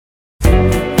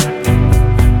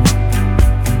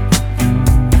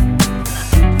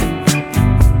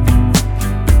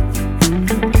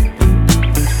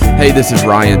Hey, this is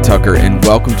Ryan Tucker, and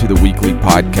welcome to the weekly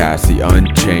podcast, The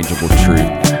Unchangeable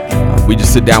Truth. We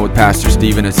just sit down with Pastor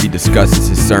Stephen as he discusses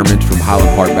his sermons from Highland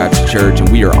Park Baptist Church,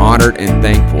 and we are honored and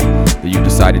thankful that you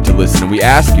decided to listen. And we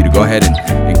ask you to go ahead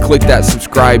and click that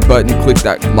subscribe button, click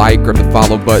that like or the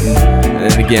follow button.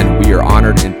 And again, we are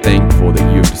honored and thankful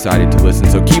that you have decided to listen.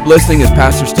 So keep listening as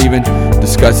Pastor Stephen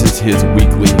discusses his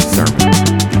weekly sermon.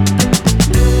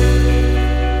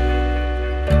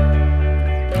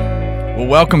 Well,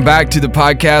 welcome back to the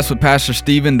podcast with Pastor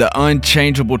Stephen, The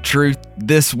Unchangeable Truth.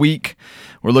 This week,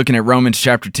 we're looking at Romans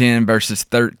chapter 10, verses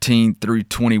 13 through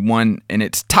 21, and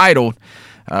it's titled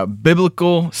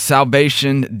Biblical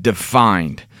Salvation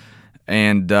Defined.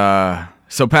 And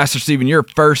so, Pastor Stephen, your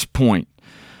first point,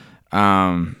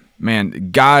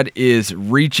 God is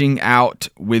reaching out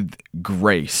with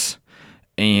grace.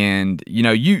 And, you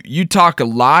know, you talk a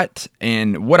lot,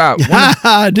 and what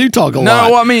I do talk a lot.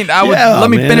 No, I mean,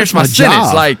 let me finish my sentence.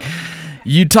 Job. Like,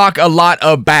 you talk a lot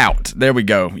about, there we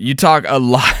go. You talk a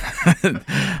lot.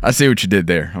 I see what you did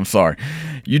there. I'm sorry.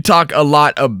 You talk a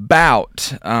lot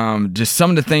about just some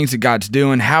of the things that God's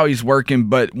doing, how he's working.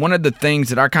 But one of the things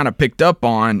that I kind of picked up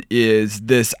on is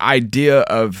this idea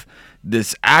of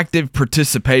this active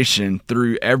participation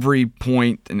through every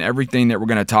point and everything that we're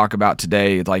going to talk about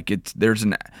today. Like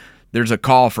there's a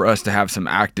call for us to have some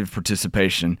active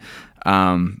participation.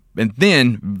 And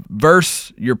then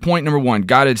your point number one,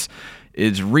 God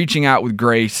is reaching out with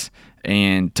grace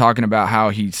and talking about how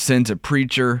he sends a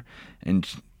preacher, and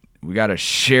we got to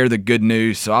share the good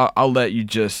news. So I'll let you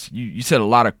you said a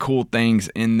lot of cool things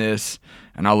in this,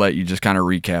 and I'll let you just kind of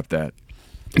recap that.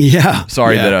 Yeah.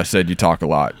 Sorry that I said you talk a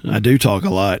lot. I do talk a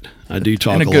lot. In a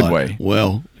good way.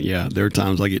 Well, yeah, there are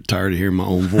times I get tired of hearing my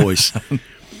own voice.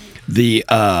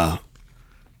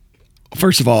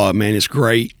 First of all, man, it's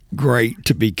great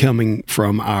to be coming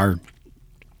from our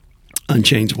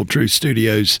Unchangeable Truth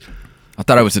Studios. I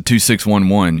thought it was the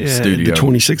 2611 studio. The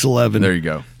 2611. There you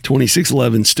go.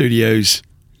 2611 Studios.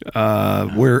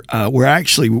 We're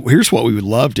actually, here's what we would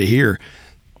love to hear.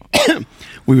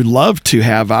 We would love to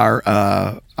have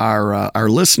our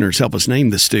listeners help us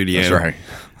name the studio. That's right.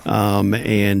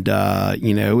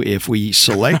 If we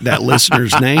select that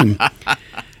listener's name,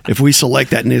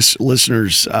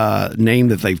 listener's name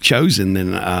that they've chosen,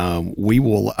 then we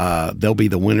will. They'll be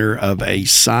the winner of a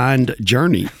signed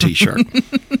Journey T-shirt,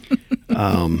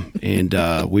 and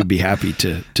we'd be happy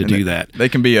to do that. They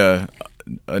can be a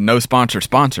no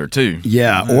sponsor too.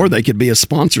 Yeah, or they could be a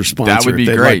sponsor. That would be if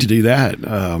they'd great. Like to do that.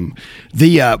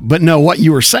 But no, what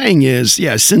you were saying is,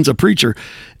 sends a preacher.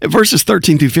 Verses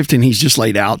 13 through 15, he's just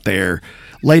laid out there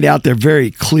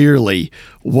very clearly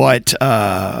what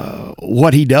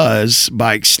he does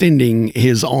by extending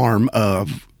his arms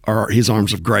of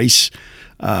grace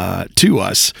to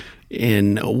us.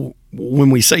 And when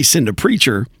we say send a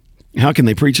preacher, how can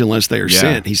they preach unless they are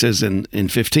sent? He says in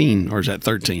 15, or is that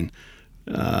 13?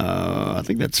 I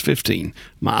think that's 15.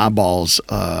 My eyeballs,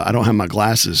 I don't have my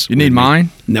glasses. You need mine?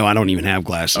 No, I don't even have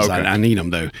glasses. Okay. I need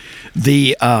them though.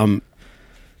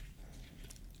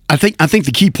 I think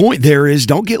the key point there is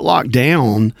don't get locked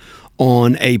down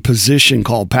on a position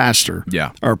called pastor,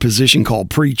 or a position called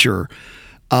preacher.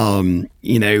 You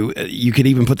could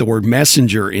even put the word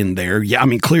messenger in there. Yeah, I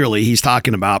mean, clearly he's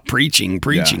talking about preaching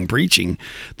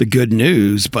the good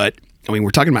news, but I mean,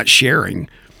 we're talking about sharing.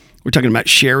 We're talking about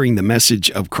sharing the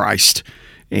message of Christ,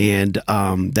 and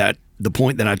that the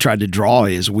point that I tried to draw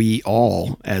is we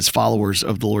all, as followers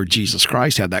of the Lord Jesus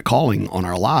Christ, have that calling on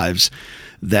our lives.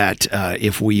 That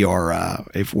if we're a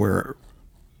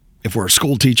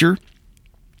school teacher,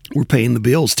 we're paying the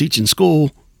bills teaching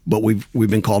school, but we've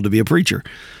been called to be a preacher.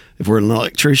 If we're an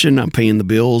electrician, I'm paying the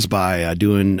bills by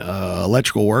doing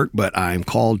electrical work, but I'm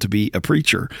called to be a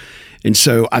preacher. And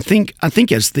so I think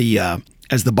as the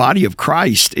body of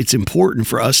Christ, it's important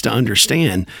for us to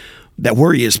understand that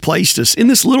where he has placed us in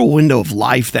this little window of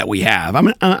life that we have. I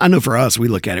mean, I know for us, we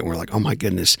look at it and we're like, oh my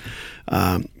goodness,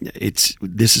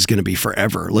 this is going to be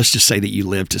forever. Let's just say that you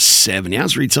live to 70. I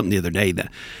was reading something the other day that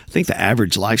I think the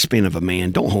average lifespan of a man,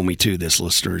 don't hold me to this,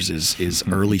 listeners, is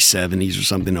early 70s or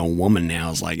something. A woman now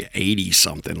is like 80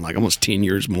 something, like almost 10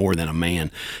 years more than a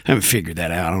man. I haven't figured that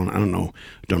out. I don't know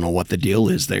what the deal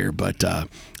is there, but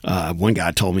one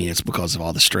guy told me it's because of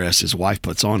all the stress his wife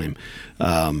puts on him.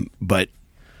 But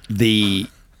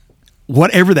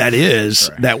whatever that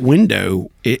is, that window,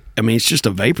 it's just a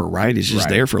vapor, right? It's just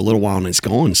there for a little while and it's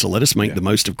gone. So let us make the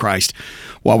most of Christ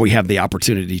while we have the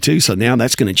opportunity to. So now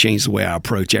that's going to change the way I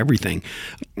approach everything.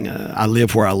 I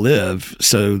live where I live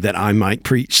so that I might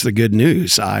preach the good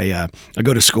news. I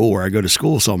go to school where I go to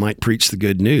school, so I might preach the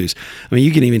good news. I mean,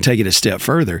 you can even take it a step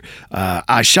further.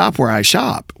 I shop where I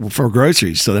shop for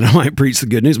groceries so that I might preach the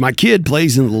good news. My kid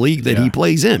plays in the league that he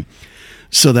plays in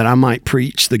so that I might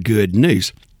preach the good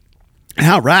news.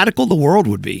 How radical the world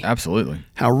would be. Absolutely.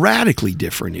 How radically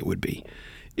different it would be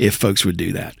if folks would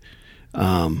do that.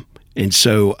 And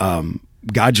so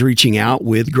God's reaching out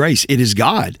with grace. It is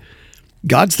God.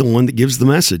 God's the one that gives the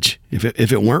message.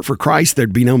 If it weren't for Christ,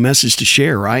 there'd be no message to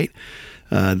share, right?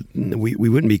 We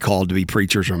wouldn't be called to be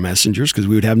preachers or messengers because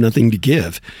we would have nothing to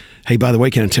give. Hey, by the way,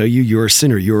 can I tell you, you're a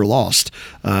sinner, you're lost.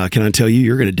 Can I tell you,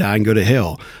 you're going to die and go to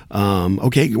hell?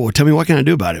 Okay, well, tell me, what can I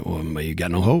do about it? Well, you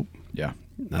got no hope. Yeah.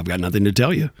 I've got nothing to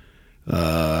tell you.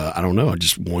 I don't know. I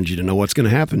just wanted you to know what's going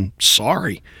to happen.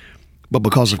 Sorry. But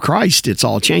because of Christ, it's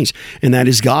all changed. And that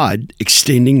is God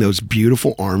extending those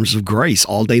beautiful arms of grace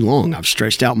all day long. I've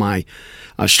stretched out my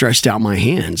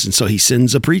hands. And so he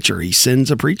sends a preacher. He sends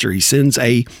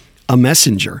a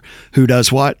messenger who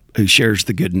does what? Who shares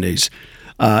the good news.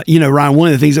 Ryan, one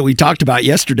of the things that we talked about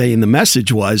yesterday in the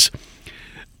message was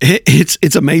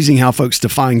it's amazing how folks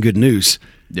define good news.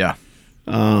 Yeah.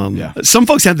 Some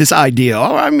folks have this idea,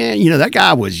 that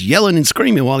guy was yelling and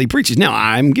screaming while he preaches. Now,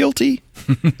 I'm guilty.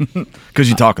 Because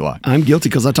you talk a lot. I'm guilty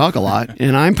because I talk a lot,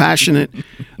 and I'm passionate.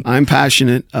 I'm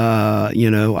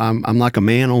like a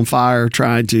man on fire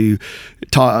trying to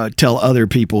tell other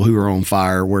people who are on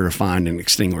fire where to find an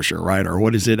extinguisher, right? Or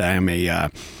what is it? I'm a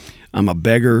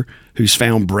beggar who's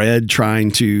found bread trying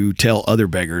to tell other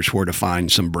beggars where to find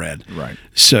some bread. Right.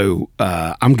 So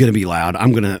I'm going to be loud.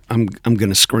 I'm going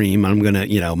to scream. I'm going to,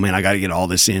 I got to get all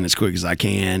this in as quick as I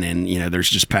can. And, there's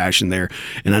just passion there.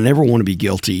 And I never want to be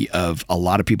guilty of a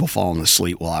lot of people falling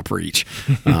asleep while I preach.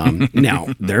 Now,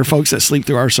 there are folks that sleep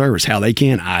through our service. How they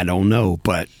can, I don't know.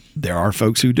 But there are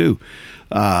folks who do.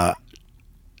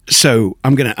 So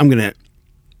I'm going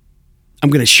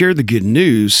to share the good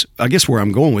news. I guess where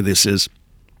I'm going with this is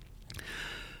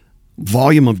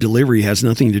volume of delivery has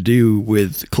nothing to do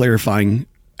with clarifying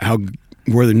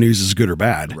whether the news is good or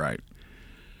bad. Right.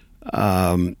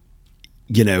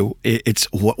 It's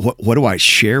what do I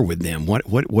share with them?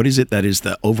 What is it that is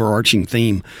the overarching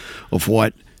theme of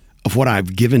what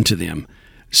I've given to them?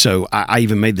 So I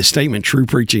even made the statement: true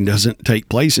preaching doesn't take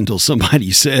place until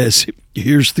somebody says,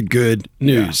 "Here's the good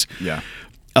news." Yeah.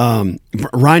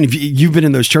 Ryan, you've been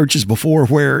in those churches before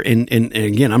where, and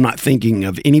again, I'm not thinking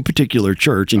of any particular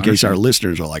church in case our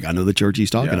listeners are like, I know the church he's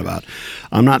talking about.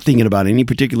 I'm not thinking about any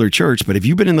particular church, but have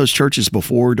you been in those churches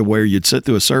before to where you'd sit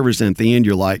through a service and at the end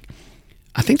you're like,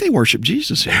 I think they worship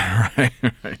Jesus here. Right.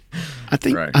 I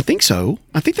think so.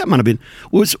 I think that might have been,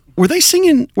 were they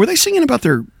singing about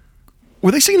their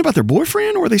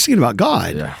boyfriend or were they singing about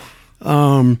God? Yeah.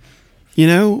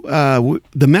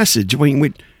 The message,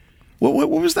 What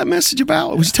was that message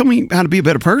about? Was it tell me how to be a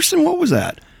better person? What was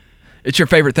that? It's your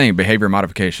favorite thing, behavior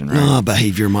modification, right?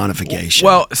 Behavior modification.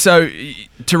 Well, so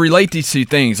to relate these two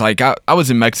things, like I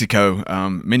was in Mexico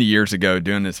many years ago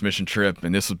doing this mission trip,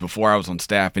 and this was before I was on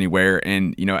staff anywhere.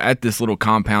 And, at this little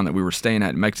compound that we were staying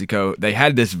at in Mexico, they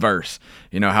had this verse,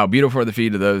 how beautiful are the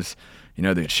feet of those,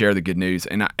 that share the good news.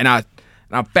 And I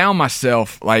found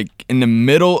myself like in the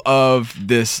middle of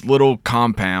this little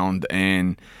compound,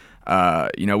 and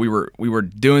we were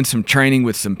doing some training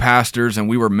with some pastors, and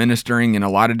we were ministering in a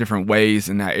lot of different ways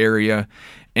in that area.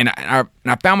 And I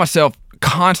found myself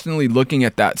constantly looking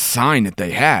at that sign that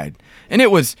they had. And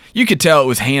you could tell it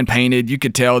was hand painted. You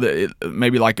could tell that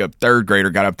maybe like a third grader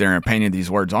got up there and painted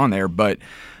these words on there. But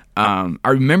I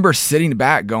remember sitting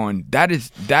back going, that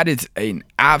is an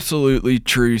absolutely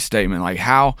true statement. Like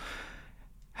how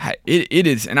it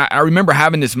is. And I remember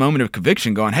having this moment of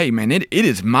conviction going, hey man, it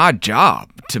is my job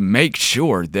to make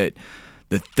sure that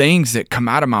the things that come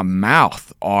out of my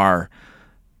mouth are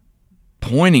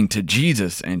pointing to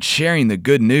Jesus and sharing the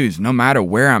good news no matter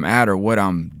where I'm at or what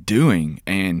I'm doing.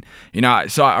 And,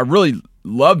 so I really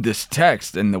love this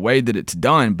text and the way that it's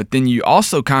done, but then you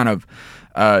also kind of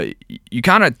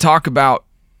talk about,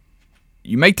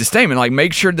 you make the statement, like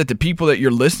make sure that the people that you're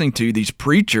listening to, these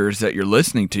preachers that you're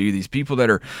listening to, these people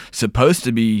that are supposed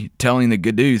to be telling the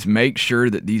good news, make sure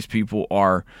that these people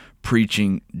are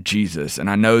preaching Jesus. And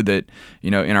I know that,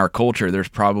 in our culture, there's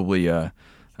probably a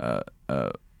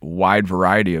wide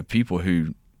variety of people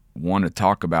who want to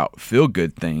talk about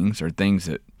feel-good things or things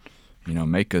that,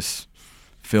 make us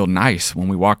feel nice when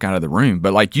we walk out of the room.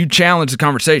 But like you challenge the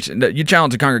conversation, you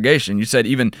challenge the congregation. You said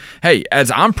even, hey, as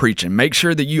I'm preaching, make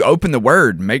sure that you open the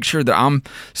word, make sure that I'm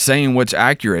saying what's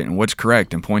accurate and what's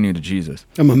correct and pointing to Jesus.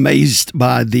 I'm amazed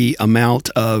by the amount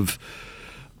of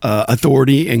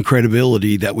authority and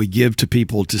credibility that we give to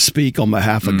people to speak on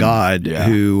behalf of God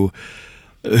who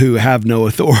have no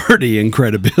authority and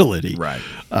credibility. Right.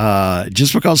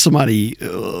 Just because somebody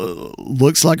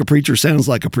looks like a preacher, sounds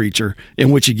like a preacher,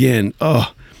 in which, again,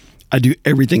 I do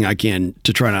everything I can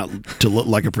to try not to look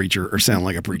like a preacher or sound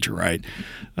like a preacher, right?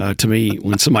 To me,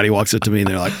 when somebody walks up to me and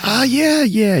they're like, yeah,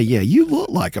 you look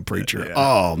like a preacher. Yeah.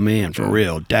 Oh, man, for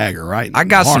real, dagger, right? I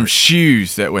got some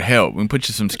shoes that would help. We can put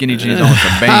you some skinny jeans on with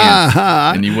some bands,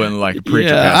 and you wouldn't like a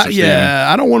preacher.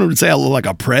 I don't want them to say I look like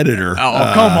a predator.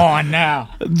 Oh, come on now.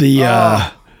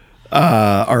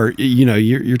 Or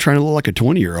you're trying to look like a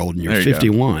 20-year-old and you're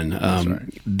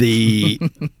 51.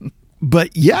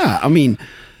 But yeah, I mean,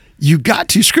 you got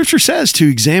to. Scripture says to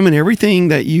examine everything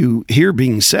that you hear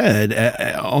being said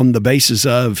on the basis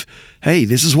of, hey,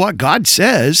 this is what God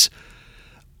says.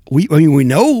 We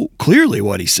know clearly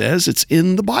what He says. It's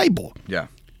in the Bible. Yeah,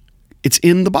 it's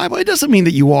in the Bible. It doesn't mean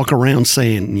that you walk around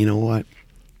saying, you know what,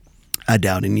 I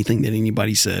doubt anything that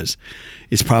anybody says.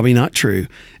 It's probably not true,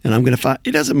 and I'm going to find.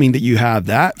 It doesn't mean that you have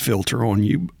that filter on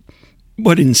you,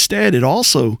 but instead, it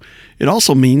also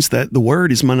means that the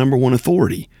Word is my number one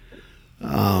authority.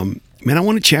 Man, I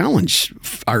want to challenge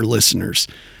our listeners.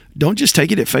 Don't just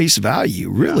take it at face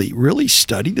value. Really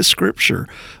study the Scripture.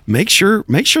 Make sure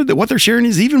that what they're sharing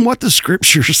is even what the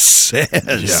Scripture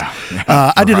says.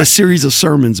 I did a series of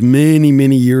sermons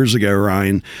many years ago,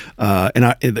 Ryan,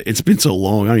 and it's been so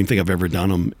long, I don't even think I've ever done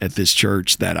them at this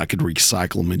church that I could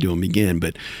recycle them and do them again.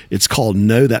 But it's called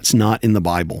 "No, That's Not in the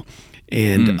Bible."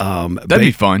 And that'd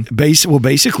be fun.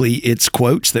 Basically, it's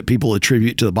quotes that people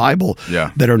attribute to the Bible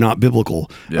that are not biblical.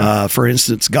 Yeah. For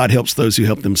instance, God helps those who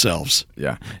help themselves.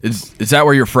 Yeah. Is that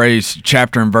where your phrase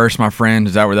 "chapter and verse, my friend"?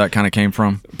 Is that where that kind of came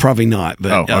from? Probably not,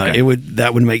 but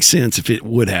that would make sense if it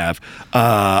would have.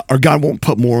 Or God won't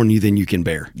put more on you than you can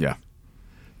bear. Yeah.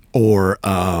 Or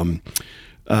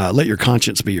let your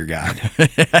conscience be your guide.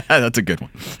 That's a good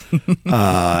one.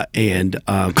 And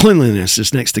cleanliness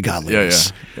is next to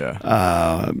godliness.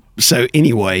 Yeah. So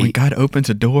anyway, when God opens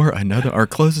a door, or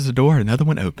closes a door, another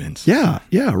one opens. Yeah.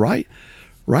 Right.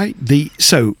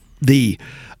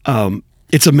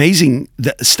 It's amazing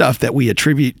that stuff that we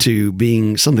attribute to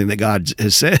being something that God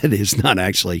has said is not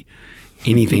actually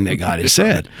anything that God has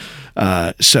said.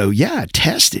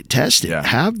 Test it. Yeah.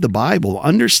 Have the Bible.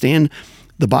 Understand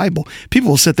the Bible. People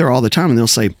will sit there all the time and they'll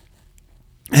say,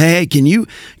 "Hey, can you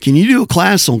do a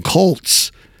class on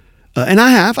cults?" And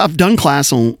I've done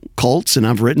class on cults, and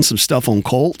I've written some stuff on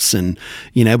cults, and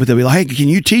but they'll be like, "Hey, can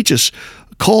you teach us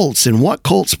cults and what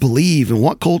cults believe and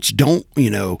what cults don't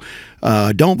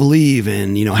believe,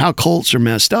 and how cults are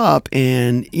messed up?"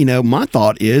 And my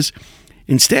thought is,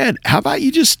 instead, how about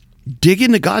you just dig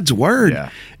into God's Word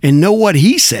and know what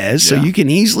He says, so you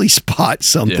can easily spot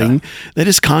something that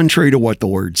is contrary to what the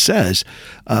Word says.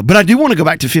 But I do want to go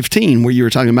back to 15, where you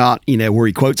were talking about, where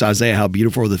he quotes Isaiah, "How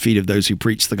beautiful are the feet of those who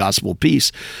preach the gospel of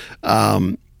peace."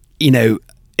 The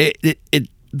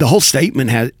whole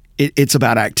statement it's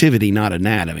about activity, not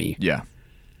anatomy. Yeah.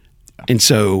 And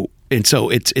so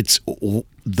it's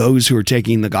those who are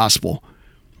taking the gospel.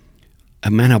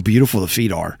 Man, how beautiful the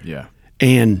feet are. Yeah.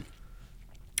 And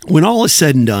when all is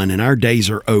said and done and our days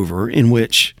are over, in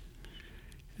which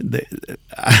they're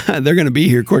going to be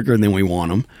here quicker than we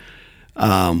want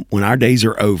them, when our days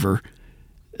are over,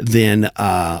 then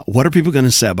what are people going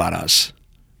to say about us?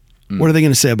 What are they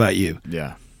going to say about you?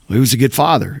 Yeah. Well, he was a good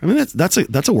father. I mean, that's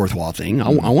a worthwhile thing. I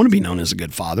want to be known as a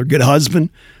good father, good husband.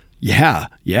 Yeah.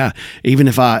 Even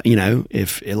if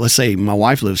if let's say my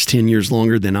wife lives 10 years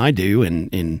longer than I do,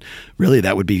 and really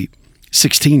that would be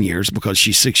 16 years because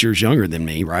she's 6 years younger than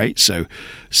me, right? So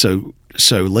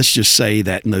let's just say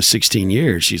that in those 16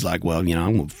 years, she's like, well, I'm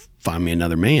going to find me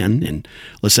another man, and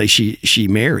let's say she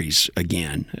marries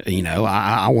again.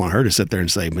 I want her to sit there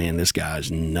and say, man, this guy's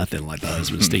nothing like the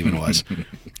husband Stephen was.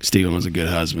 Stephen was a good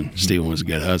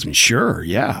husband. Sure,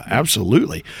 yeah,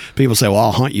 absolutely. People say, well,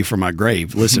 I'll haunt you for my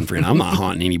grave. Listen, friend, I'm not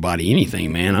haunting anybody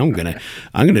anything, man. I'm gonna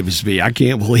just be, I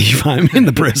can't believe I'm in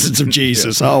the presence of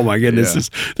Jesus. Oh my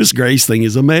goodness, this grace thing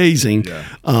is amazing.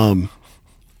 Yeah.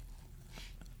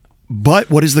 But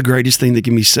what is the greatest thing that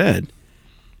can be said?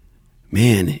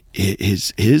 Man,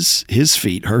 his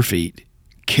feet, her feet,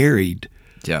 carried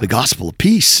the gospel of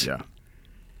peace. Yeah.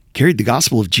 Carried the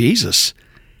gospel of Jesus.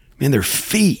 Man, their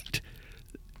feet,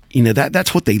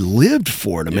 that's what they lived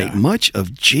for, to make much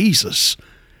of Jesus.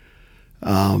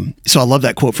 So I love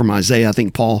that quote from Isaiah. I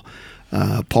think Paul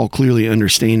clearly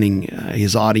understanding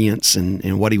his audience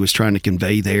and what he was trying to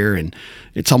convey there, and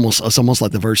it's almost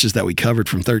like the verses that we covered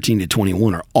from 13 to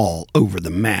 21 are all over the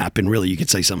map. And really, you could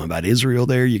say something about Israel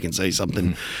there. You can say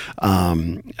something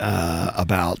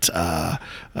about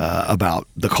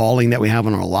the calling that we have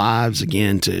on our lives,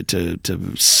 again,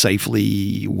 to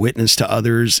safely witness to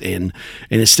others. And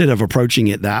instead of approaching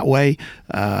it that way,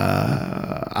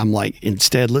 I'm like,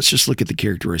 instead, let's just look at the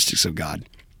characteristics of God.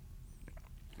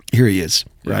 Here he is,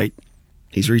 right?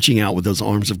 He's reaching out with those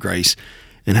arms of grace.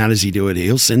 And how does he do it?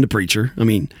 He'll send a preacher. I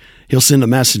mean, he'll send a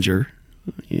messenger.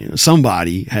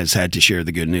 Somebody has had to share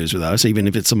the good news with us. Even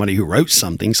if it's somebody who wrote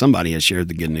something, somebody has shared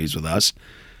the good news with us.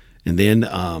 And then,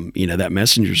 that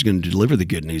messenger is going to deliver the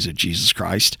good news of Jesus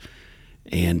Christ.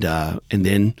 And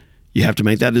then you have to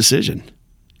make that decision.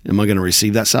 Am I going to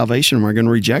receive that salvation, or am I going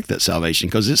to reject that salvation?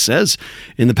 Because it says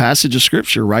in the passage of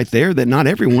Scripture right there that not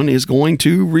everyone is going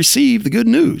to receive the good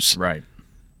news. Right.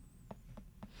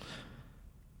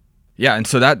 Yeah, and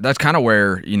so that's kind of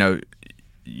where,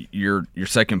 your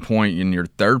second point and your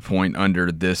third point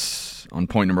under this, on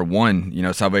point number one,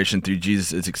 salvation through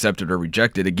Jesus is accepted or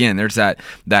rejected. Again, there's that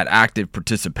active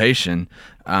participation,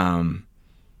 and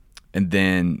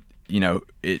then,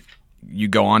 you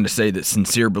go on to say that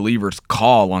sincere believers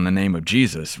call on the name of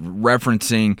Jesus,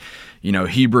 referencing,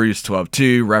 Hebrews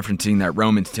 12:2, referencing that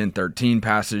Romans 10:13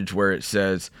 passage where it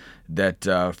says that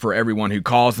for everyone who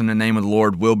calls in the name of the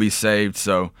Lord will be saved.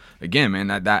 So again, man,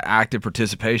 that active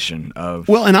participation of...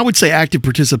 Well, and I would say active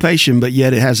participation, but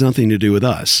yet it has nothing to do with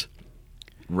us.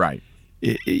 Right.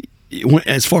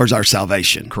 As far as our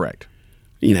salvation. Correct.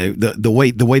 The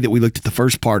way that we looked at the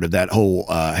first part of that whole,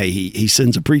 hey, he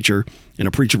sends a preacher and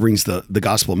a preacher brings the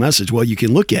gospel message. Well, you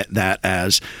can look at that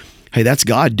as, hey, that's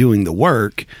God doing the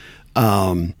work.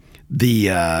 And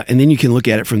then you can look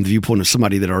at it from the viewpoint of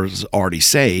somebody that is already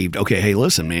saved. Okay, hey,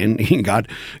 listen, man, God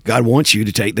wants you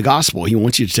to take the gospel. He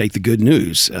wants you to take the good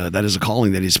news. That is a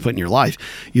calling that He's put in your life.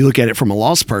 You look at it from a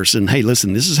lost person. Hey,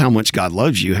 listen, this is how much God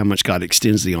loves you, how much God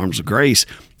extends the arms of grace.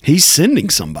 He's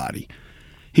sending somebody.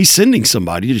 He's sending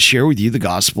somebody to share with you the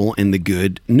gospel and the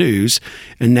good news.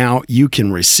 And now you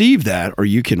can receive that or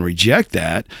you can reject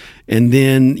that. And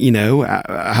then,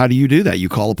 how do you do that? You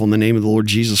call upon the name of the Lord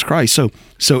Jesus Christ.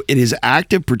 So it is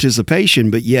active participation,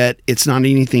 but yet it's not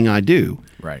anything I do.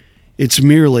 Right. It's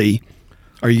merely,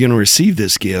 are you going to receive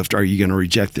this gift? Or are you going to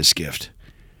reject this gift?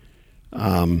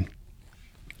 What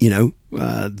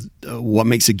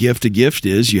makes a gift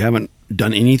is you haven't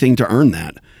done anything to earn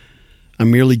that. I'm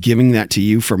merely giving that to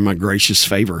you from my gracious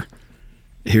favor.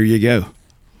 Here you go.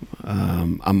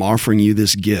 I'm offering you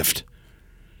this gift,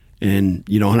 and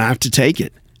you don't have to take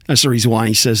it. That's the reason why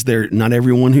he says there, not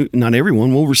everyone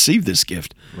will receive this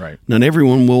gift. Right. Not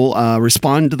everyone will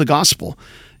respond to the gospel,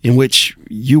 in which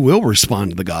you will respond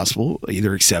to the gospel,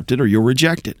 either accept it or you'll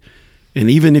reject it.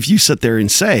 And even if you sit there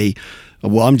and say,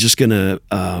 well, I'm just gonna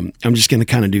kind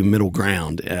of do middle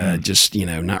ground.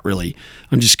 Not really.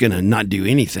 I'm just gonna not do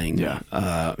anything.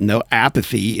 Yeah. No,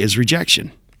 apathy is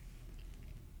rejection.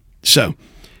 So,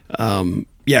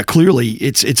 clearly,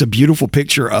 it's a beautiful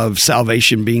picture of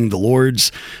salvation being the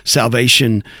Lord's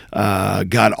salvation.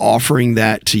 God offering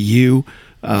that to you.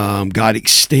 God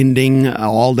extending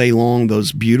all day long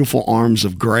those beautiful arms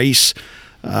of grace.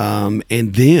 And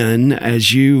then,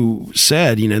 as you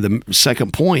said, the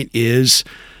second point is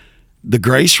the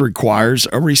grace requires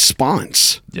a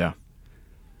response. Yeah.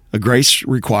 A grace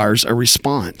requires a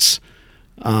response.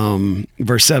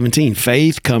 Verse 17,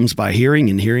 faith comes by hearing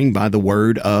and hearing by the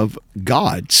word of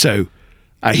God. So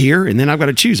I hear, and then I've got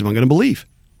to choose. Am I going to believe?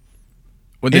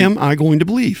 Am I going to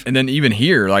believe? And then even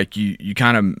here, like you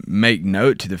kind of make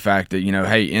note to the fact that,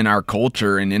 hey, in our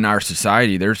culture and in our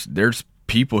society, there's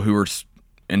people who are,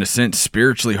 in a sense,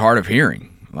 spiritually hard of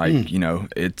hearing. Like,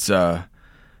 it's, but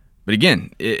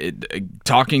again,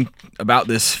 talking about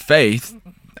this faith,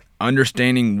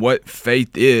 understanding what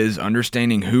faith is,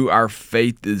 understanding who our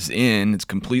faith is in, it's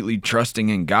completely trusting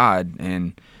in God.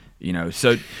 And,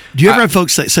 so. Do you ever have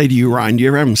folks that say to you, Ryan, do you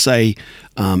ever have them say,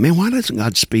 man, why doesn't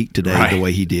God speak today the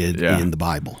way He did in the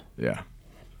Bible? Yeah.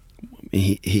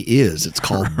 He is. It's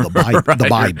called the Bible. Right, the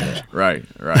Bible. Right.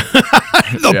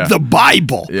 The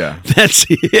Bible. Yeah. That's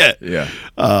it.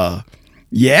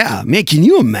 Yeah. Man, can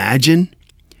you imagine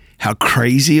how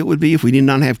crazy it would be if we did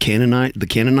not have the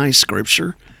canonized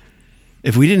Scripture?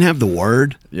 If we didn't have the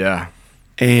Word? Yeah.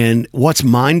 And what's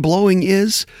mind-blowing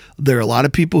is there are a lot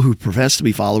of people who profess to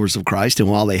be followers of Christ, and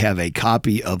while they have a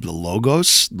copy of the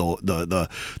Logos, the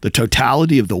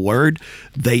totality of the Word,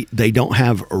 they don't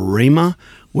have Rhema,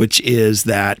 which is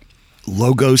that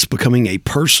Logos becoming a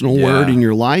personal word in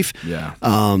your life. Yeah.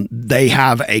 They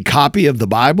have a copy of the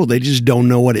Bible. They just don't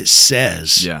know what it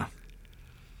says. Yeah.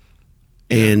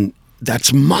 And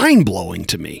that's mind-blowing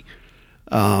to me.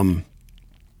 And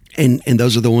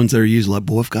those are the ones that are usually like,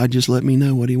 boy, if God just let me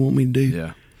know what he want me to do.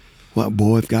 Yeah. Well,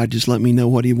 boy, if God just let me know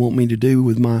what he want me to do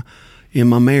in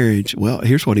my marriage. Well,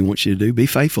 here's what he wants you to do. Be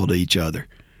faithful to each other.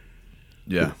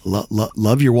 Yeah.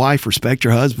 Love your wife. Respect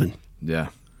your husband. Yeah.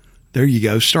 There you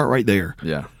go. Start right there.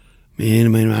 Yeah.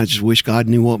 Man, I just wish God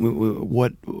knew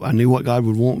what I knew what God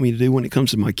would want me to do when it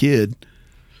comes to my kid.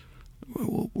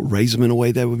 We'll raise them in a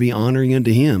way that would be honoring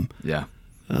unto him. Yeah.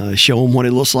 Show them what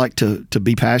it looks like to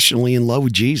be passionately in love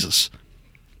with Jesus.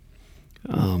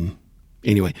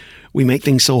 Anyway, we make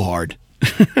things so hard.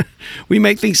 We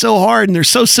make things so hard, and they're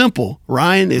so simple.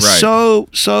 Ryan, it's so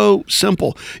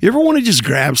simple. You ever want to just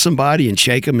grab somebody and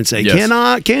shake them and say,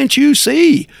 yes. Can't you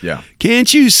see? Yeah.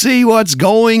 Can't you see what's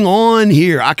going on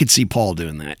here? I could see Paul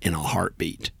doing that in a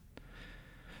heartbeat.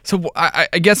 So I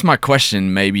guess my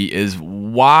question maybe is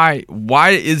why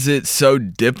is it so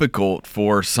difficult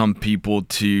for some people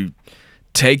to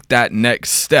take that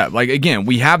next step? Like, again,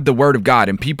 we have the Word of God,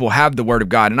 and people have the Word of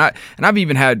God, and I've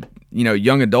even had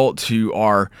young adults who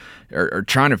are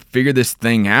trying to figure this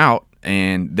thing out,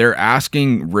 and they're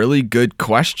asking really good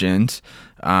questions.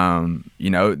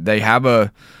 They have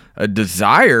a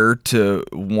desire to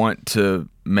want to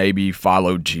maybe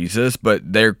follow Jesus, but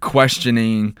they're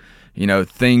questioning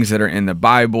things that are in the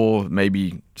Bible.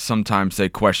 Maybe sometimes they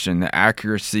question the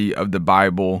accuracy of the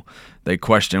Bible. They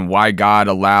question why God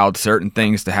allowed certain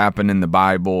things to happen in the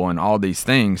Bible and all these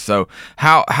things. So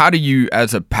how do you,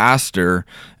 as a pastor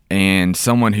and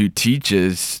someone who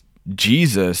teaches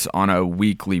Jesus on a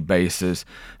weekly basis,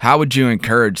 how would you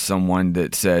encourage someone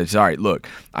that says, all right, look,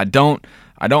 I don't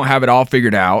have it all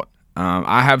figured out.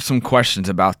 I have some questions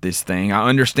about this thing. I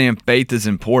understand faith is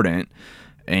important.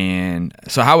 And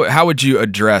so how would you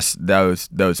address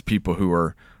those people who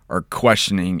are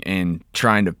questioning and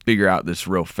trying to figure out this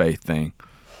real faith thing?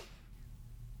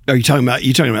 Are you talking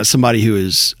about somebody who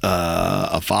is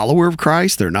a follower of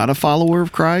Christ? They're not a follower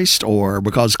of Christ, or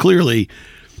because clearly,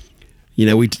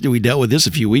 we dealt with this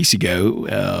a few weeks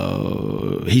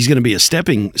ago. He's going to be a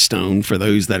stepping stone for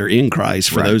those that are in Christ.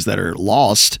 For those that are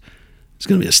lost, it's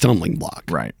going to be a stumbling block.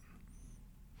 Right.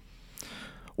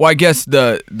 Well, I guess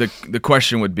the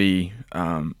question would be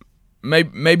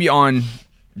maybe on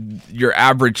your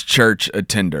average church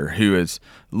attender who is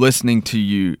listening to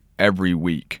you every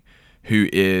week, who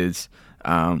is,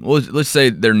 let's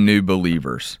say they're new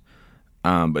believers,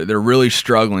 but they're really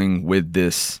struggling with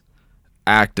this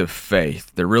act of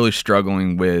faith. They're really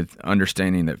struggling with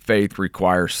understanding that faith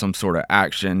requires some sort of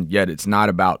action, yet it's not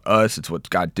about us, it's what's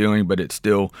God doing, but it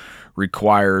still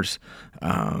requires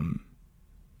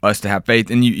us to have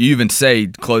faith. And you even say,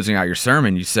 closing out your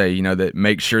sermon, you say, that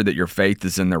make sure that your faith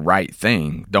is in the right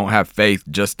thing. Don't have faith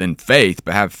just in faith,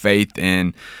 but have faith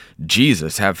in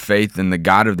Jesus, have faith in the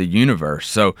God of the universe.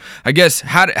 So I guess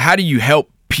how do you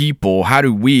help people? How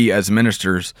do we as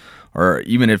ministers, or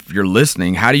even if you're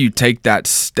listening, how do you take that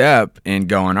step in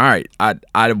going, all right,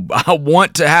 I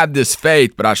want to have this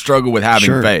faith, but I struggle with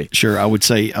having faith? Sure. I would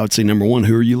say number one,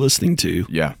 who are you listening to?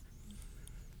 Yeah.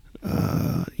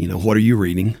 What are you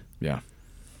reading? Yeah.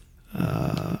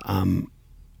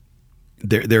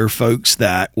 There are folks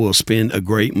that will spend a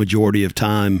great majority of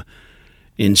time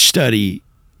in study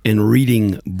and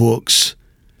reading books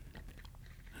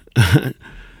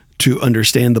to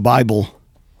understand the Bible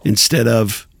instead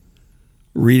of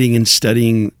reading and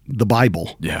studying the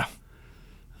Bible. Yeah.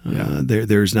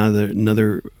 There's not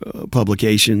another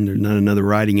publication, there's not another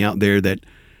writing out there that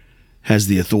has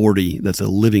the authority that the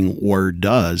living Word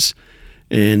does.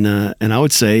 And I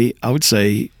would say,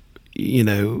 the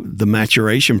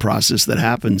maturation process that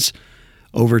happens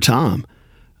over time,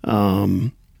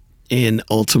 and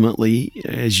ultimately,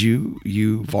 as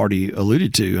you've already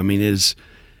alluded to, I mean, it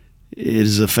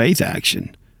is a faith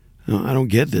action. I don't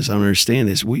get this. I don't understand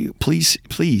this.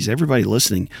 Please, everybody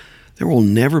listening, there will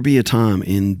never be a time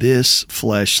in this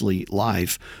fleshly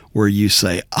life where you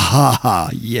say,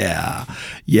 yeah,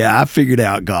 I figured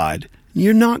out God.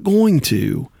 You're not going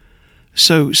to.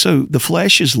 So the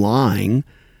flesh is lying,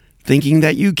 thinking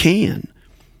that you can.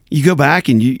 You go back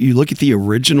and you look at the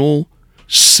original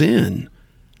sin.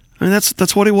 I mean,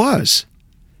 that's what it was.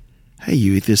 Hey,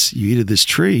 you eat of this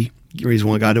tree. The reason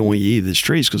why God don't want you to eat of this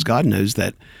tree is because God knows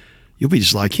that you'll be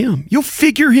just like him. You'll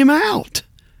figure him out.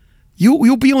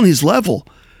 You'll be on his level.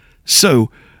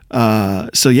 So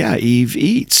Eve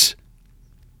eats.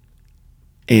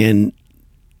 And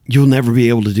you'll never be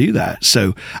able to do that.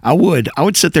 So I would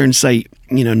sit there and say,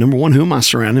 number one, who am I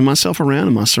surrounding myself around?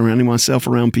 Am I surrounding myself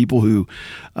around people who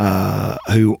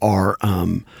are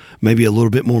maybe a little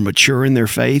bit more mature in their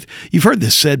faith? You've heard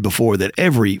this said before that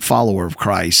every follower of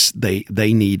Christ,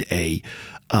 they need a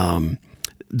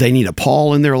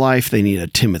Paul in their life. They need a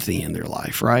Timothy in their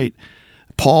life, right?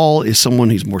 Paul is someone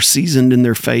who's more seasoned in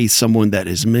their faith, someone that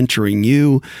is mentoring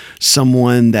you,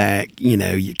 someone that,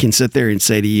 you can sit there and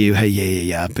say to you, hey,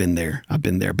 yeah, I've been there. I've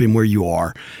been where you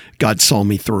are. God saw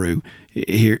me through.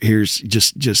 Here's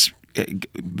just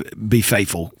be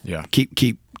faithful. Yeah.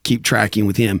 Keep tracking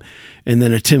with him. And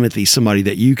then a Timothy, somebody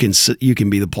that you can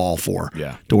be the Paul for.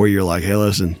 Yeah. To where you're like, hey,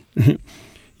 listen, I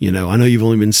know you've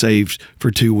only been saved for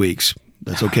 2 weeks.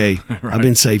 That's okay. Right. I've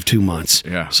been saved 2 months.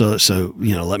 Yeah. So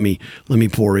let me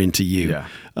pour into you.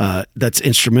 Yeah. That's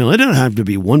instrumental. It doesn't have to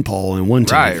be one Paul and one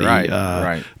Timothy.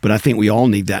 Right. But I think we all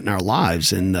need that in our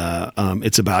lives, and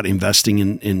it's about investing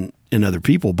in other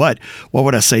people. But what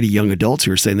would I say to young adults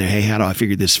who are saying, "Hey, how do I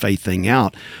figure this faith thing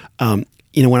out?" When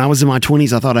I was in my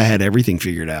 20s, I thought I had everything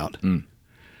figured out. Mm.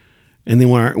 And then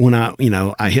when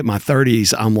I hit my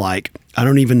 30s, I'm like, I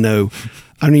don't even know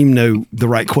the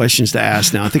right questions to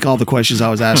ask now. I think all the questions I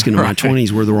was asking in my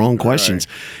 20s were the wrong questions.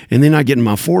 Right. And then I get in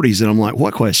my 40s and I'm like,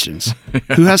 what questions?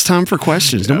 Who has time for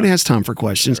questions? Nobody has time for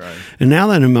questions. Right. And now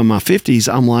that I'm in my 50s,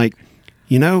 I'm like,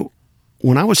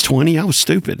 when I was 20, I was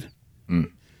stupid.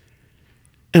 Mm.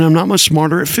 And I'm not much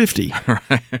smarter at 50.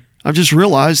 Right. I've just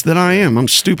realized that I'm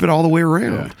stupid all the way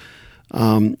around.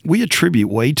 Yeah. We attribute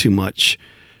way too much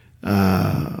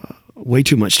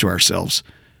to ourselves.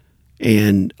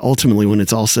 And ultimately, when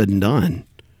it's all said and done,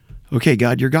 okay,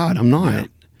 God, you're God. I'm not. Yeah.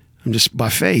 I'm just by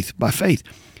faith.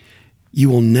 You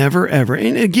will never, ever.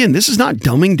 And again, this is not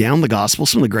dumbing down the gospel.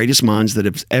 Some of the greatest minds that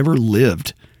have ever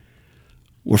lived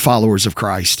were followers of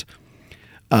Christ.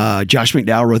 Josh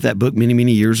McDowell wrote that book many,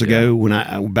 many years ago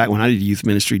back when I did youth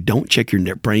ministry, Don't Check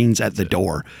Your Brains at the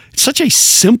Door. It's such a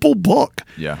simple book.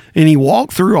 Yeah. And he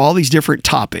walked through all these different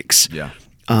topics. Yeah.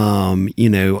 Like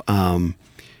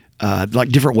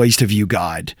different ways to view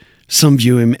God. Some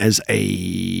view him as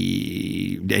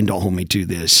and don't hold me to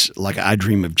this, like I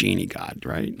Dream of Jeannie God,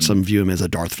 right? Mm-hmm. Some view him as a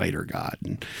Darth Vader God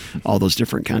and all those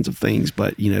different kinds of things.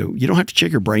 But, you don't have to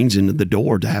check your brains into the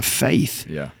door to have faith.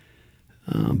 Yeah.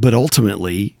 But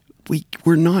ultimately,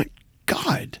 we're not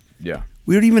God. Yeah.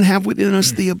 We don't even have within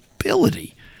us the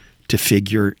ability to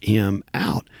figure him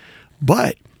out.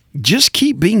 But just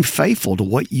keep being faithful to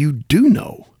what you do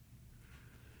know.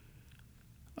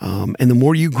 And the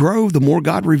more you grow, the more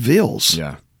God reveals.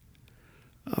 Yeah.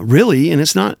 Really, and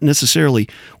it's not necessarily,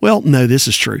 no, this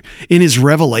is true. In his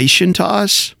revelation to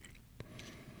us,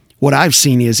 what I've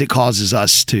seen is it causes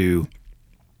us to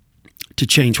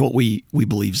change what we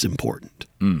believe is important.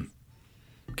 Mm.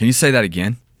 Can you say that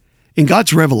again? In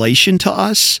God's revelation to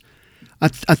us, I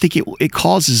think it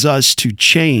causes us to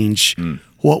change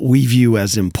what we view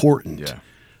as important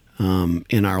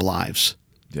in our lives.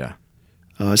 Yeah.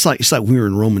 It's like we were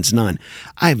in Romans 9.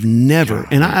 I've never,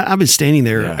 and I've been standing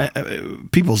there at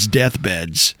people's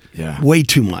deathbeds way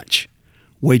too much.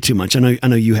 I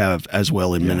know you have as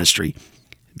well in ministry.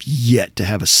 Yet to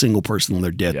have a single person on their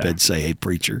deathbed say, "Hey,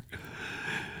 preacher,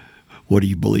 what do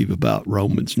you believe about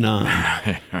Romans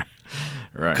 9?"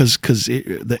 Right. Because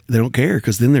they don't care.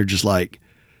 Because then they're just like,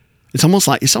 it's almost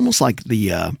like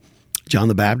the John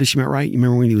the Baptist. You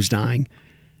remember when he was dying,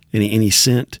 and he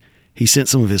sent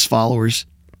some of his followers.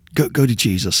 Go to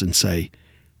Jesus and say,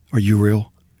 "Are you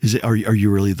real? Are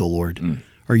you really the Lord? Mm.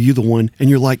 Are you the one?" And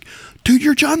you're like, "Dude,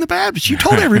 you're John the Baptist. You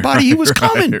told everybody he was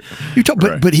coming.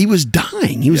 But he was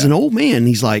dying. He was an old man."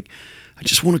 He's like, "I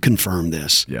just want to confirm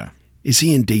this. Yeah, is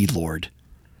he indeed Lord?"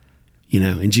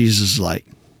 And Jesus is like,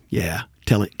 "Yeah,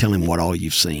 tell him what all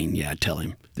you've seen. Yeah, tell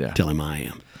him. Yeah. Tell him I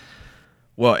am."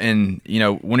 Well, and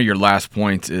one of your last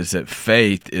points is that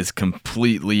faith is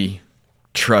completely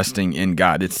trusting in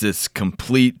God. It's this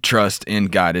complete trust in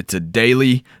God. It's a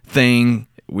daily thing.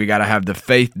 We got to have the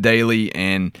faith daily.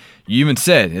 And you even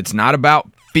said it's not about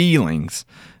feelings.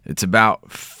 It's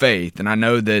about faith. And I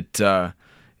know that,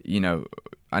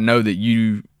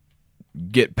 you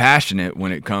get passionate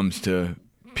when it comes to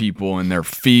people and their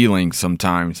feelings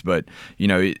sometimes. But,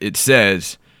 it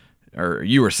says, or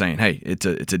you were saying, hey, it's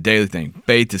a daily thing.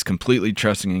 Faith is completely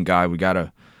trusting in God. We got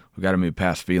to move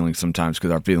past feelings sometimes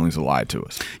because our feelings will lie to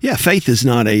us. Yeah, faith is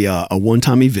not a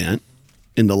one-time event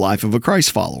in the life of a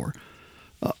Christ follower.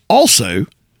 Also,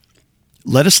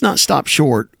 let us not stop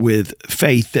short with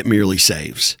faith that merely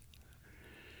saves.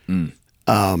 Mm.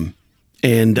 I'm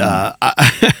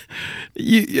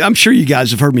sure you guys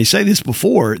have heard me say this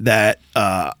before, that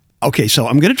okay, so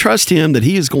I'm going to trust him that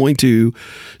he is going to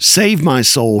save my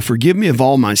soul, forgive me of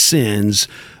all my sins,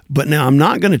 but now I'm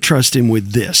not going to trust him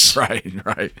with this.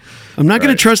 Right. I'm not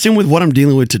going to trust him with what I'm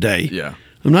dealing with today. Yeah.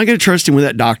 I'm not going to trust him with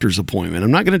that doctor's appointment.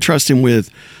 I'm not going to trust him with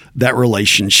that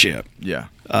relationship. Yeah.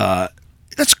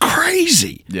 That's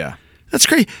crazy. Yeah. That's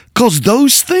crazy. Because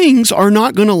those things are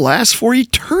not going to last for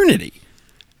eternity.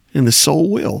 And the soul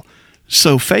will.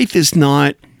 So faith is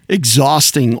not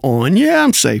exhausting on, yeah,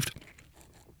 I'm saved.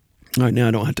 All right, now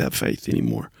I don't have to have faith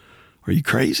anymore. Are you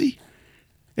crazy?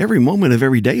 Every moment of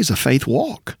every day is a faith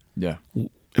walk. Yeah.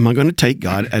 Am I going to take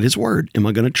God at his word? Am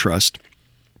I going to trust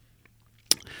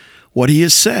what he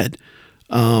has said?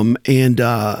 And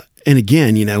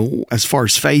again, you know, as far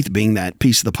as faith being that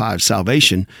piece of the pie of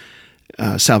salvation,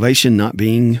 salvation not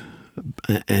being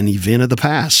an event of the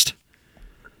past,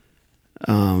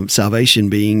 salvation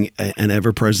being an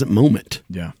ever-present moment.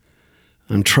 Yeah.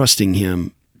 I'm trusting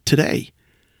him today.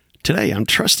 Today, I'm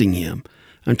trusting him.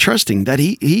 I'm trusting that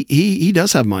he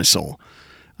does have my soul.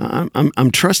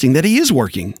 I'm trusting that he is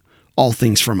working all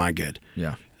things for my good.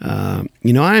 Yeah.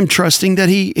 You know, I am trusting that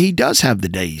he does have the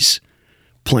days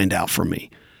planned out for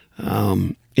me.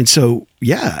 And so,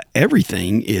 yeah,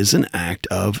 everything is an act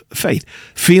of faith.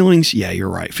 Feelings, yeah, you're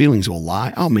right. Feelings will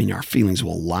lie. Oh, man, our feelings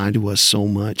will lie to us so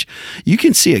much. You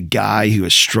can see a guy who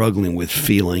is struggling with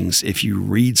feelings if you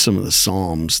read some of the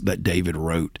Psalms that David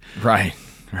wrote. Right.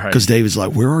 Because David's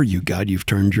like, where are you, God? You've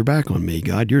turned your back on me.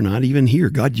 God, you're not even here.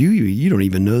 God, you don't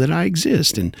even know that I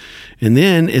exist. And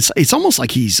then it's almost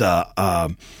like he's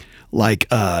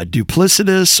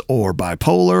duplicitous or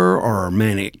bipolar or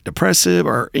manic depressive,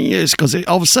 or because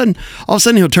all of a sudden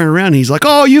he'll turn around and he's like,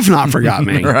 oh, you've not forgot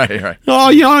me. Right. Oh,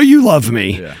 you love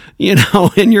me. Yeah.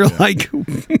 And you're like,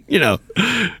 God,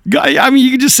 I mean,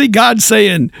 you can just see God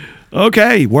saying,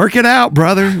 okay, work it out,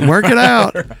 brother. Work it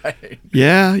out. Right.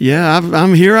 Yeah.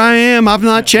 I'm here. I am. I've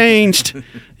not changed.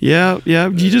 Yeah.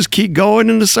 You just keep going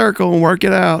in the circle and work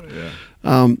it out. Yeah.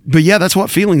 But yeah, that's what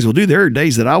feelings will do. There are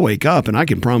days that I wake up and I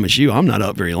can promise you I'm not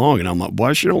up very long, and I'm like, boy,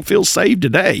 I sure don't feel saved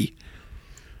today.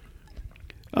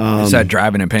 It's that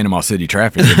driving in Panama City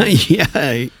traffic.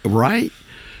 Yeah, right.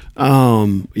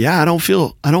 I don't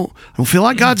feel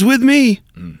like God's with me.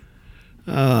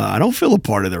 I don't feel a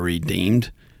part of the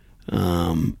redeemed.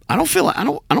 I don't feel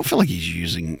like he's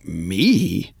using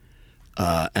me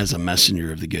as a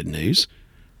messenger of the good news.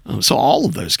 So all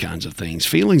of those kinds of things,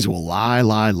 feelings will lie. A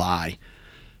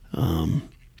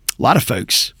lot of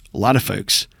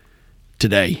folks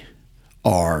today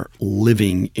are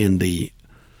living in the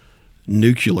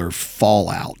nuclear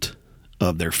fallout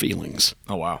of their feelings.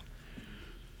 Oh, wow.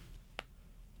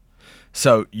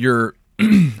 So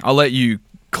I'll let you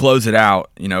close it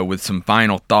out, with some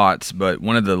final thoughts. But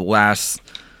one of the last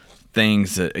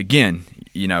things that, again,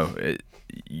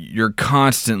 you're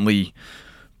constantly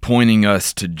pointing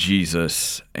us to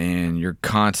Jesus, and you're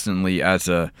constantly, as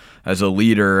a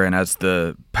leader and as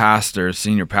the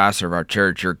senior pastor of our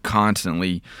church, you're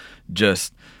constantly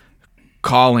just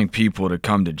calling people to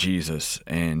come to Jesus,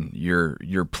 and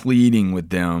you're pleading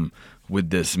with them with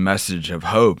this message of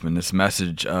hope and this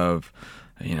message of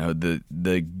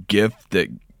the gift that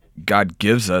God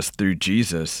gives us through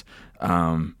Jesus.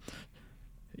 And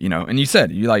you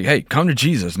said, you're like, hey, come to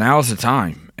Jesus, now is the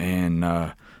time.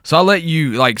 And so I'll let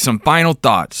you, some final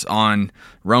thoughts on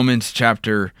Romans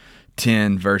chapter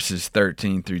 10, verses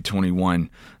 13 through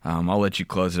 21. I'll let you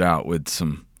close it out with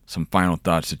some final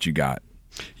thoughts that you got.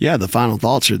 Yeah, the final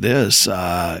thoughts are this.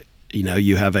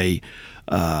 You have a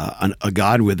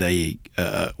God with the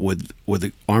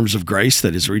arms of grace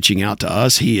that is reaching out to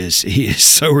us. He is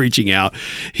so reaching out.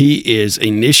 He is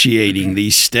initiating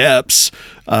these steps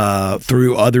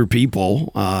through other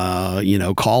people,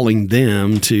 calling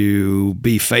them to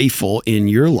be faithful in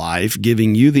your life,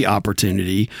 giving you the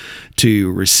opportunity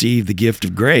to receive the gift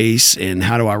of grace. And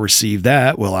how do I receive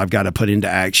that? Well, I've got to put into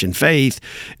action faith.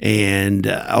 And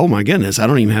oh my goodness, I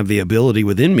don't even have the ability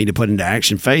within me to put into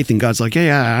action faith. And God's like,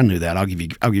 hey, I knew that. I'll give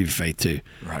you faith too.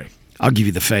 Right. I'll give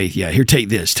you the faith. Yeah, here, take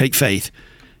this. Take faith.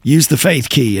 Use the faith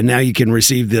key, and now you can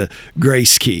receive the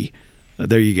grace key.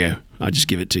 There you go. I'll just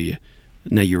give it to you.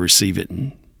 Now you receive it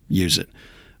and use it.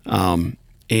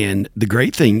 And the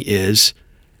great thing is,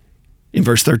 in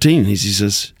verse 13, he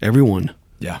says, everyone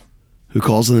who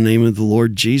calls on the name of the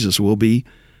Lord Jesus will be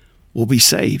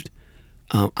saved.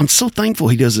 I'm so thankful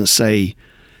he doesn't say,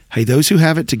 hey, those who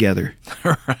have it together,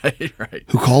 right,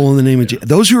 who call on the name of Jesus,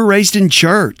 those who are raised in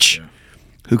church,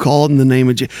 who call on the name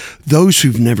of Jesus, those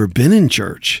who've never been in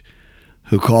church,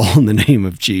 who call on the name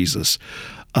of Jesus.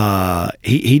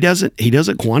 He doesn't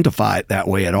quantify it that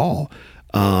way at all.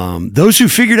 Those who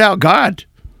figured out God,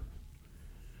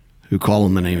 who call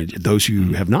on the name of those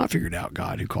who have not figured out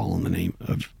God, who call on the name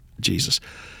of Jesus.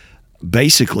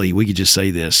 Basically, we could just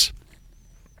say this: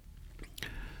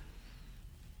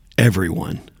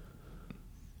 everyone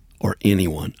or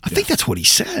anyone. I think that's what he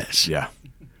says. Yeah.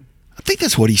 I think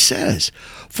that's what he says.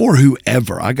 For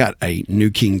whoever. I got a New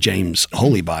King James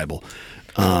Holy Bible.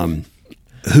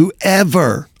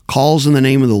 Whoever calls in the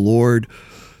name of the Lord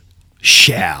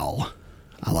shall.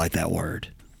 I like that word.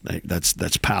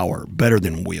 That's power. Better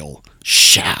than will.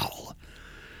 Shall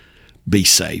be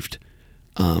saved.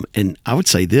 And I would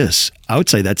say this. I would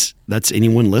say that's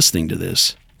anyone listening to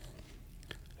this.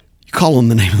 You call on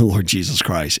the name of the Lord Jesus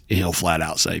Christ, and he'll flat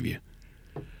out save you.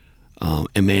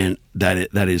 And man,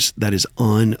 that is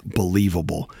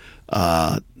unbelievable.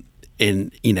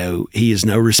 And you know, he is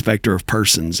no respecter of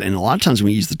persons. And a lot of times when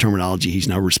we use the terminology, he's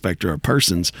no respecter of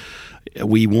persons,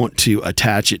 we want to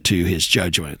attach it to his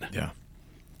judgment. Yeah.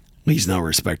 He's no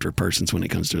respecter of persons when it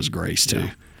comes to his grace too.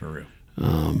 Yeah, for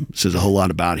real. Says a whole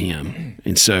lot about him.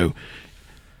 And so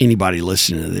anybody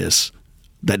listening to this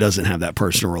that doesn't have that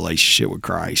personal relationship with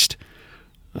Christ,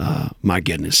 my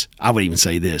goodness, I would even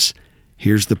say this.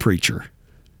 Here's the preacher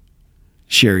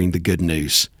sharing the good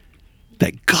news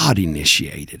that God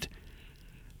initiated.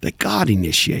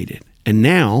 And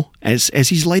now, as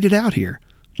he's laid it out here,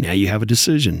 now you have a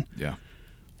decision. Yeah.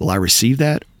 Will I receive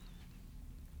that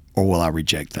or will I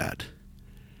reject that?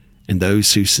 And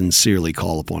those who sincerely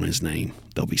call upon his name,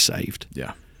 they'll be saved.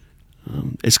 Yeah.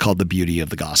 It's called the beauty of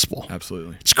the gospel.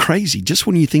 Absolutely. It's crazy. Just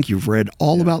when you think you've read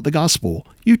all about the gospel,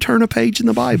 you turn a page in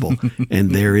the Bible,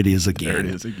 and there it is again. There it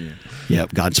is again.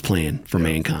 Yep, God's plan for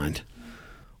mankind.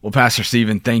 Well, Pastor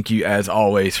Stephen, thank you as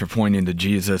always for pointing to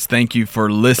Jesus. Thank you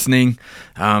for listening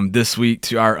this week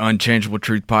to our Unchangeable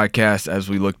Truth podcast as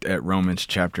we looked at Romans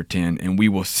chapter 10. And we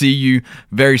will see you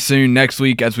very soon next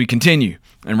week as we continue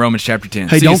in Romans chapter 10.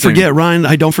 Hey, don't forget, Ryan.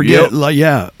 Hey, don't forget.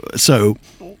 Yep. So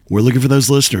we're looking for those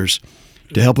listeners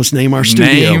to help us name our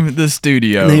studio. Name the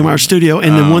studio. Name our studio.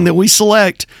 And the one that we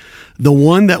select,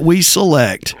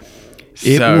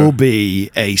 it will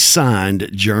be a signed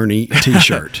Journey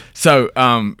t-shirt. So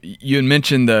you had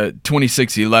mentioned the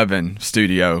 2611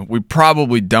 studio. We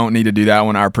probably don't need to do that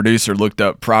one. Our producer looked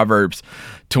up Proverbs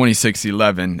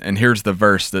 26:11, and here's the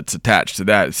verse that's attached to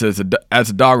that. It says, as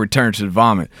a dog returns to the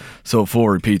vomit, so a fool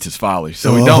repeats his folly.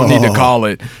 So we don't need to call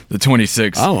it the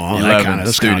 2611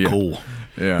 that's studio. Kind of cool.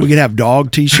 Yeah. We could have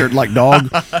dog t-shirt, like dog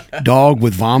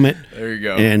with vomit. There you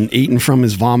go. And eating from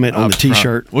his vomit on the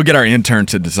t-shirt. We'll get our intern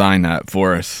to design that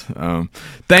for us.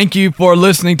 Thank you for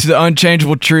listening to The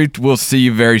Unchangeable Truth. We'll see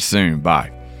you very soon.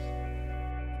 Bye.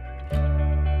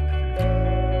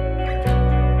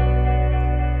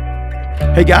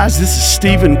 Hey guys, this is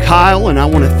Stephen Kyle, and I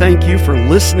want to thank you for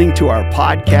listening to our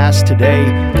podcast today,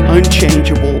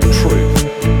 Unchangeable Truth.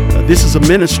 This is a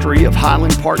ministry of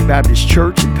Highland Park Baptist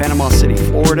Church in Panama City,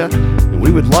 Florida, and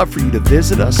we would love for you to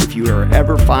visit us if you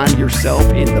ever find yourself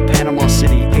in the Panama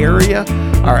City area.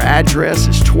 Our address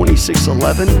is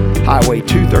 2611 Highway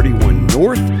 231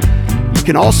 North. You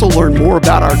can also learn more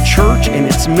about our church and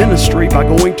its ministry by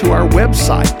going to our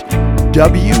website,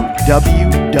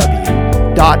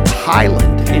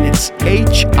 www.highland, and it's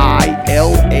HILAND,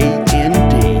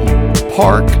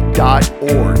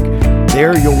 park.org.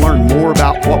 There you'll learn more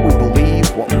about what we believe,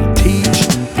 what we teach,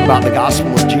 about the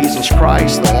gospel of Jesus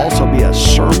Christ. There'll also be a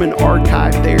sermon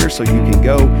archive there so you can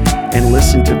go and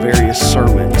listen to various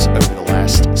sermons over the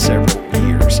last several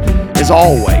years. As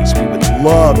always, we would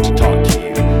love to talk to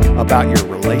you about your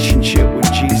relationship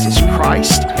with Jesus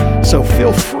Christ. So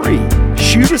feel free,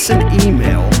 shoot us an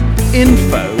email,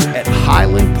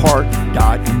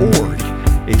 info@highlandpark.org.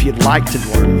 if you'd like to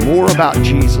learn more about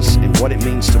Jesus and what it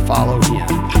means to follow him.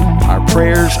 Our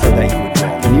prayers are that you would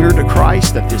draw near to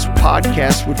Christ, that this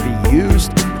podcast would be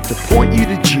used to point you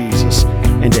to Jesus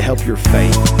and to help your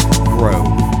faith grow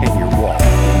and your walk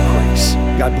increase.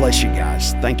 God bless you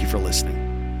guys. Thank you for listening.